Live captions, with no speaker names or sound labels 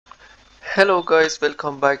Hello guys,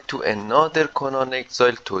 welcome back to another Conan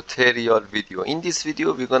Exile tutorial video. In this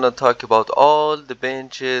video we're gonna talk about all the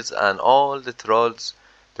benches and all the thralls,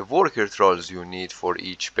 the worker thralls you need for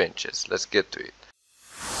each benches. Let's get to it.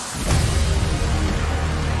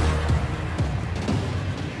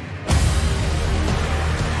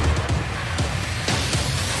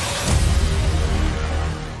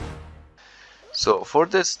 So for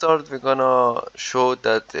the start we're gonna show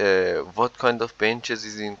that what kind of benches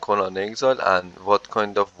is in Conan Exile and what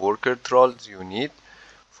kind of worker thralls you need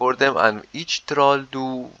for them, and each thrall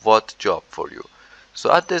do what job for you.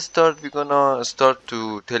 So at the start we're gonna start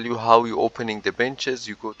to tell you how you opening the benches.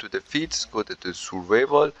 You go to the feats, go to the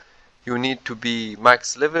survival. You need to be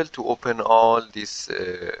max level to open all these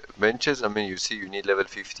benches. I mean, you see you need level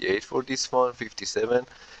 58 for this one, 57.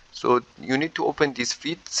 So you need to open these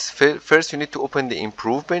feats. First you need to open the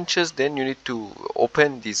improved benches, then you need to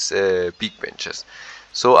open these big benches.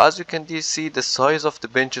 So as you can see, the size of the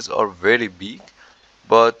benches are very big,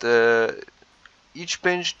 but each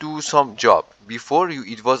bench do some job. Before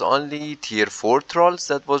it was only tier 4 thralls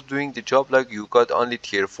that was doing the job, like you got only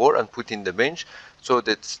tier 4 and put in the bench, so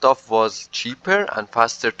that stuff was cheaper and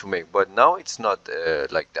faster to make. But now it's not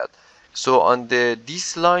like that. So on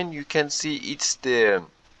this line you can see it's the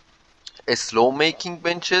slow making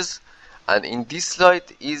benches, and in this slide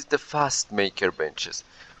is the fast maker benches.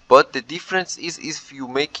 But the difference is, if you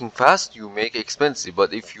making fast you make expensive,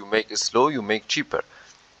 but if you make slow you make cheaper.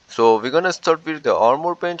 So we're gonna start with the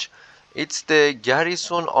armor bench. It's the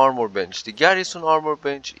garrison armor bench. The garrison armor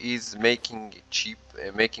bench is making cheap,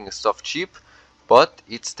 making stuff cheap, but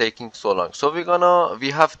it's taking so long. So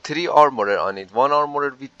we have three armorer on it. One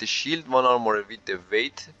armorer with the shield, one armorer with the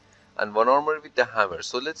weight, and one armorer with the hammer.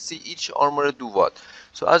 So let's see each armorer do what.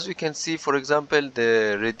 So as we can see, for example,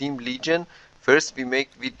 the Redeemed Legion, first we make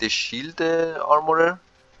with the shield armorer,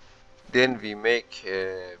 then we make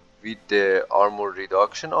with the armor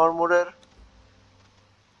reduction armorer,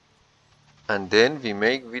 and then we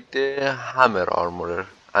make with the hammer armorer,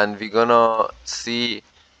 and we're gonna see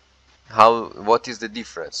what is the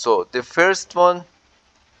difference. So the first one,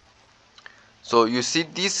 so you see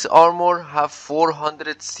this armor have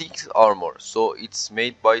 406 armor, so it's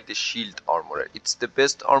made by the shield armorer. It's the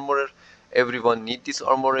best armorer. Everyone need this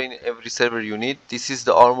armor in every server you need. This is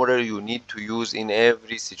the armorer you need to use in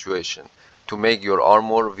every situation to make your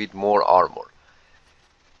armor with more armor.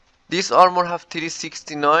 This armor have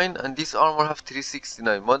 369 and this armor have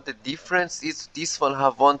 369, but the difference is this one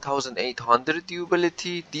have 1800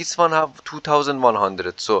 durability, this one have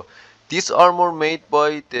 2100. So this armor made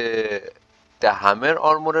by the hammer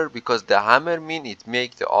armorer, because the hammer mean it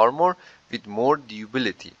make the armor with more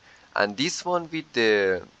durability, and this one with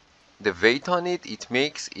the weight on it, it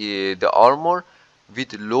makes the armor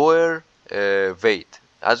with lower weight.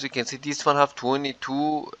 As you can see, this one have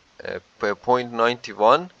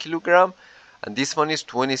 22.91 kilogram and this one is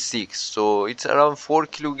 26, so it's around 4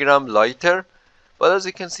 kilogram lighter, but as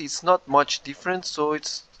you can see it's not much difference, so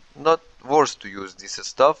it's not worth to use this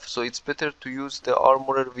stuff. So it's better to use the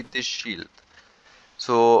armorer with the shield.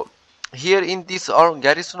 So here in this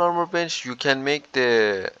garrison armor bench you can make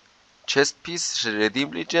the chest piece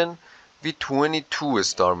Redeemed Legion with 22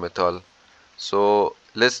 star metal. So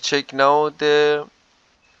let's check now the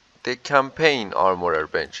campaign armorer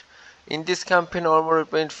bench. In this campaign armorer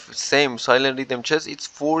bench, same silent rhythm chest, it's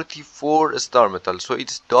 44 star metal, so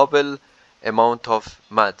it's double amount of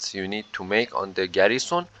mats you need to make on the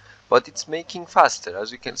garrison, but it's making faster.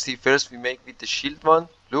 As you can see, first we make with the shield one.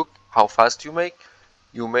 Look how fast you make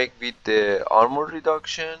with the armor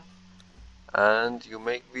reduction, and you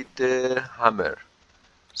make with the hammer.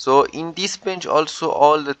 So in this bench also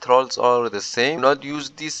all the thralls are the same. Do not use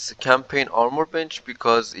this campaign armor bench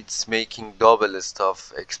because it's making double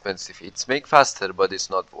stuff expensive. It's make faster, but it's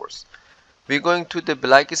not worse. We're going to the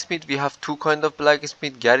blacksmith. We have two kind of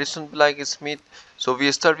blacksmith, garrison blacksmith. So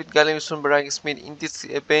we start with garrison blacksmith. In this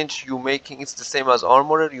bench you making, it's the same as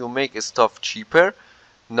armorer, you make stuff cheaper,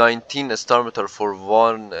 19 star metal for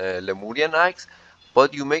one Lemurian axe,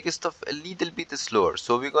 but you make stuff a little bit slower.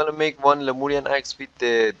 So we're gonna make one Lemurian axe with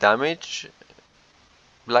the damage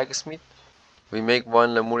blacksmith. We make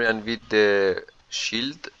one Lemurian with the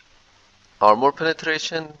shield armor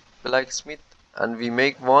penetration blacksmith, and we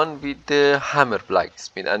make one with the hammer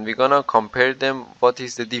blacksmith, and we're gonna compare them, what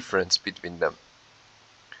is the difference between them.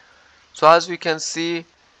 So as we can see,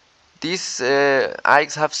 this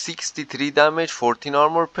axe have 63 damage, 14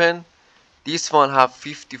 armor pen. This one have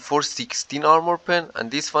 54, 16 armor pen, and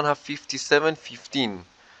this one have 57, 15.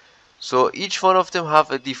 So each one of them have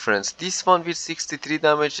a difference. This one with 63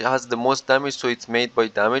 damage has the most damage, so it's made by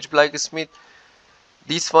damage blacksmith.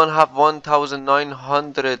 This one have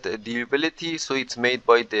 1900 durability, so it's made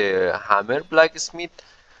by the hammer blacksmith.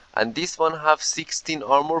 And this one have 16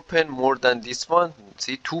 armor pen more than this one.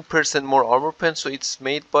 See, 2% more armor pen, so it's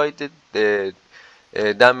made by the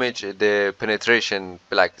damage, the penetration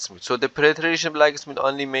blacksmith. So the penetration blacksmith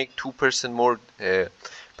only make 2% more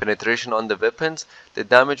penetration on the weapons. The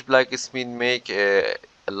damage blacksmith make a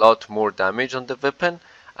lot more damage on the weapon.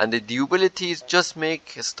 And the durability is just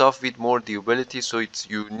make stuff with more durability. So it's,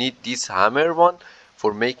 you need this hammer one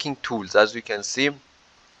for making tools. As you can see,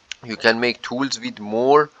 you can make tools with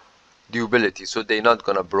more durability, so they're not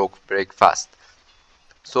gonna break fast.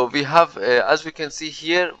 So we have, as we can see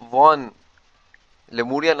here, one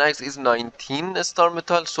Lemurian axe is 19 star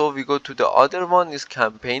metal. So we go to the other one is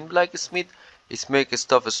campaign blacksmith. It's make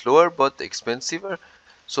stuff slower but expensiver.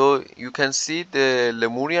 So you can see the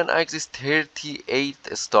Lemurian axe is 38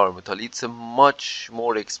 star metal. It's a much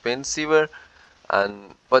more expensive,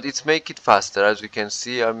 and but it's make it faster. As you can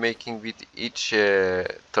see, I'm making with each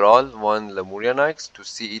thrall one Lemurian axe to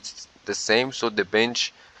see it's the same, so the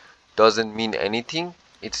bench doesn't mean anything.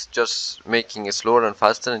 It's just making it slower and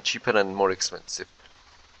faster and cheaper and more expensive.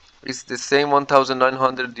 It's the same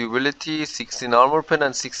 1900 durability, 16 armor pen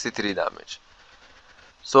and 63 damage.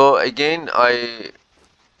 So again, I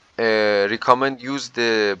recommend use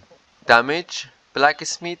the damage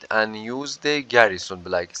blacksmith and use the garrison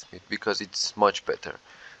blacksmith because it's much better.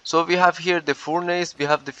 So we have here the furnace, we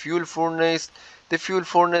have the fuel furnace. The fuel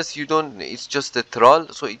furnace, you don't, it's just a thrall,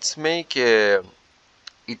 so it's make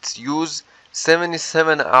it's use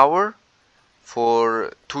 77 hour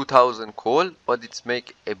for 2000 coal, but it's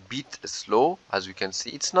make a bit slow. As you can see,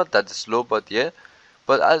 it's not that slow, but yeah.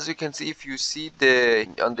 But as you can see, if you see the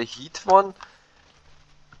on the heat one,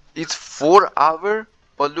 it's 4 hour,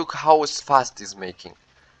 but look how fast it's making.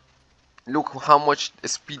 Look how much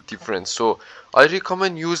speed difference. So I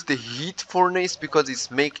recommend use the heat furnace because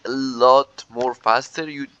it's make a lot more faster.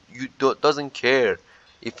 You doesn't care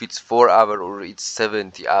if it's 4 hour or it's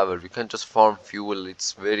 70 hour. You can just farm fuel.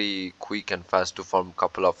 It's very quick and fast to farm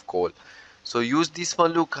couple of coal. So use this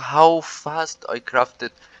one. Look how fast I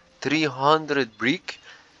crafted 300 brick,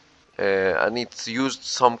 and it's used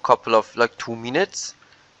some couple of like 2 minutes.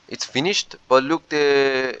 It's finished, but look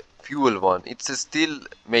the fuel one, it's still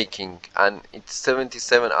making, and it's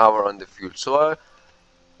 77 hour on the fuel. So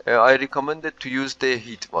I recommended to use the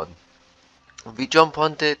heat one. We jump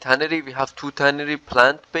on the tannery. We have two tannery,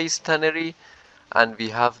 plant-based tannery, and we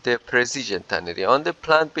have the precision tannery. On the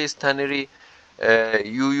plant-based tannery,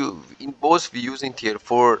 you in both we using tier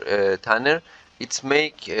 4 tanner. It's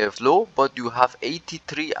make flow, but you have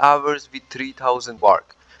 83 hours with 3000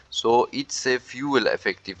 bark. So it's a fuel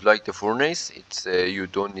effective like the furnace. It's you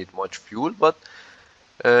don't need much fuel, but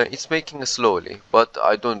it's making slowly. But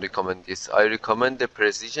I don't recommend this. I recommend the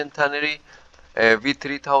precision tannery. With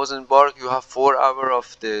 3000 bark you have 4 hours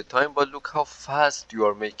of the time, but look how fast you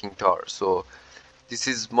are making tar. So this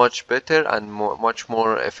is much better and much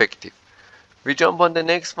more effective. We jump on the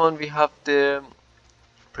next one. We have the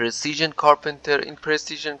precision carpenter. In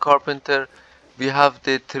precision carpenter we have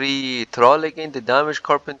the 3 thrall again, the damage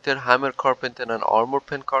carpenter, hammer carpenter and armor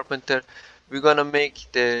pen carpenter. We're gonna make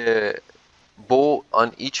the bow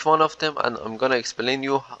on each one of them, and I'm gonna explain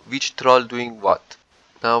you which thrall doing what.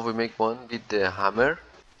 Now we make one with the hammer.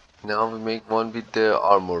 Now we make one with the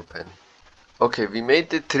armor pen. Okay, we made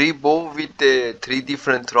the 3 bow with the 3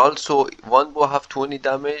 different thralls. So one bow have 20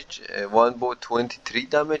 damage, one bow 23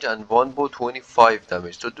 damage, and one bow 25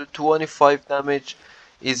 damage. So the 25 damage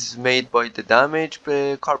is made by the damage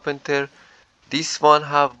carpenter. This one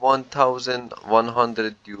have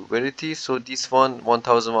 1100 durability. So this one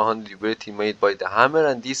 1100 durability made by the hammer,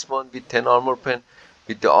 and this one with 10 armor pen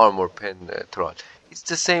with the armor pen thrall. It's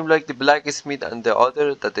the same like the blacksmith and the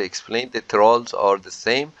other that I explained. The thralls are the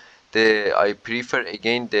same. I prefer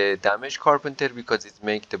again the damage carpenter because it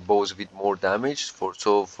makes the bows with more damage.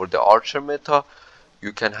 So for the archer meta,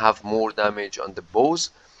 you can have more damage on the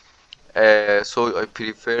bows. So I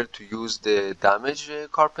prefer to use the damage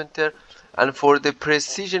carpenter. And for the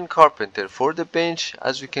precision carpenter, for the bench,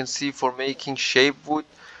 as you can see, for making shape wood,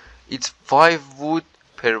 it's 5 wood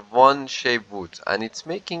per 1 shape wood, and it's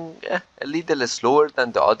making a little slower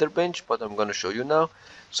than the other bench, but I'm gonna show you now.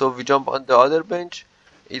 So we jump on the other bench.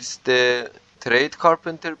 It's the trade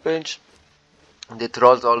carpenter bench. The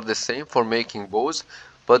thralls are the same for making bows,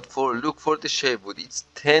 but look for the shape wood, it's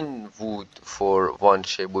 10 wood for 1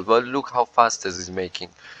 shape wood. But look how fast this is making.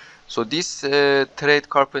 So this trade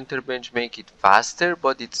carpenter bench make it faster,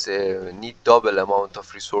 but it's need double amount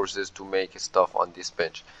of resources to make stuff on this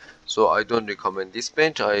bench. So I don't recommend this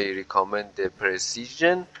bench. I recommend the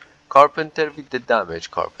precision carpenter with the damage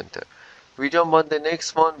carpenter. We jump on the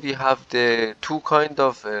next one. We have the two kind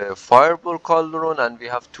of fireball cauldron, and we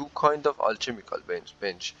have two kind of alchemical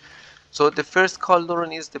bench. So the first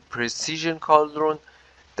cauldron is the precision cauldron,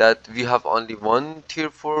 that we have only one tier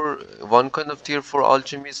for one kind of tier for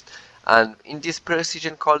alchemist. And in this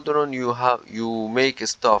precision cauldron you make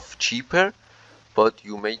stuff cheaper, but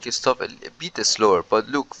you make stuff a bit slower. But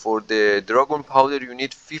look, for the dragon powder you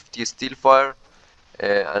need 50 steel fire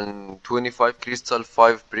and 25 crystal,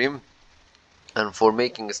 5 brim, and for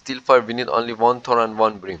making a steel fire we need only 1 tor and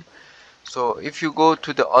 1 brim. So if you go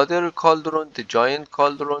to the other cauldron, the giant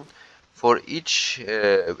cauldron, for each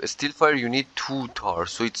steel fire you need 2 tar,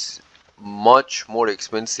 so it's much more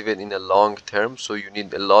expensive in a long term, so you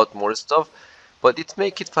need a lot more stuff, but it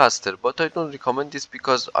make it faster. But I don't recommend this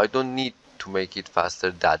because I don't need to make it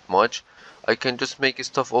faster that much. I can just make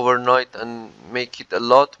stuff overnight and make it a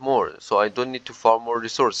lot more, so I don't need to farm more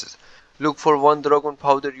resources. Look, for 1 dragon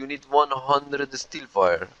powder you need 100 steel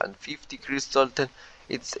fire and 50 crystal 10.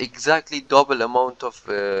 It's exactly double amount of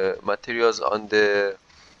materials on the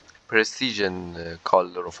precision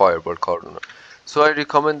cauldron, fireball cauldron. So I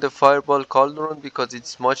recommend the fireball cauldron because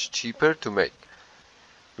it's much cheaper to make.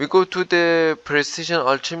 We go to the precision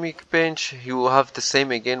alchemic bench. You have the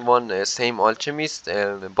same again, one same alchemist,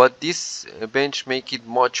 but this bench make it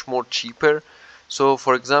much more cheaper. So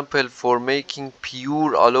for example, for making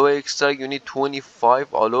pure aloe extract you need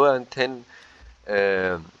 25 aloe and 10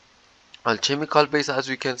 alchemical base. As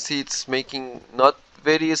we can see, it's making not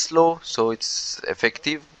very slow, so it's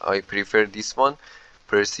effective. I prefer this one,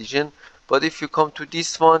 precision. But if you come to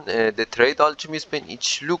this one, the trade alchemist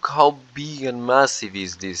bench, look how big and massive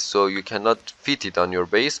is this, so you cannot fit it on your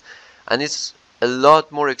base, and it's a lot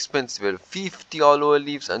more expensive. 50 aloe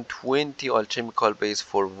leaves and 20 alchemical base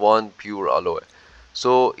for 1 pure aloe.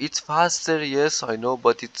 So it's faster, yes, I know,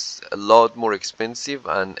 but it's a lot more expensive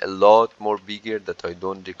and a lot more bigger, that I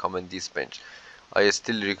don't recommend this bench. I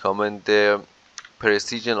still recommend the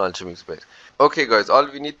precision alchemist bench. Okay guys, all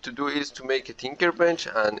we need to do is to make a tinker bench,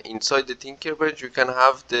 and inside the tinker bench you can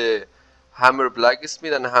have the hammer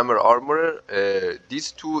blacksmith and hammer armorer.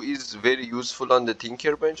 These two is very useful on the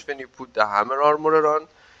tinker bench. When you put the hammer armorer on,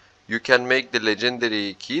 you can make the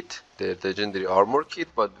legendary kit, the legendary armor kit,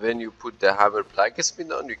 but when you put the hammer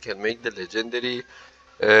blacksmith on, you can make the legendary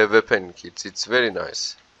weapon kits. It's very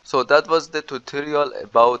nice. So that was the tutorial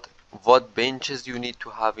about what benches you need to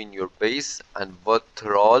have in your base and what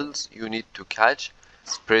thralls you need to catch.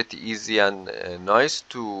 It's pretty easy and nice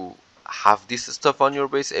to have this stuff on your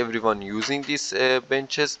base, everyone using these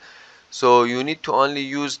benches. So you need to only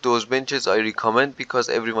use those benches I recommend, because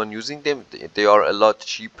everyone using them, they are a lot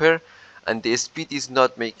cheaper and the speed is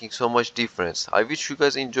not making so much difference. I wish you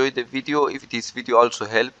guys enjoyed the video. If this video also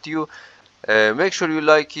helped you, make sure you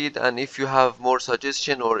like it, and if you have more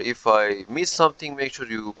suggestion or if I missed something, make sure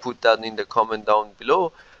you put that in the comment down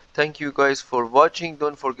below. Thank you guys for watching.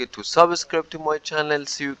 Don't forget to subscribe to my channel.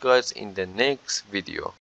 See you guys in the next video.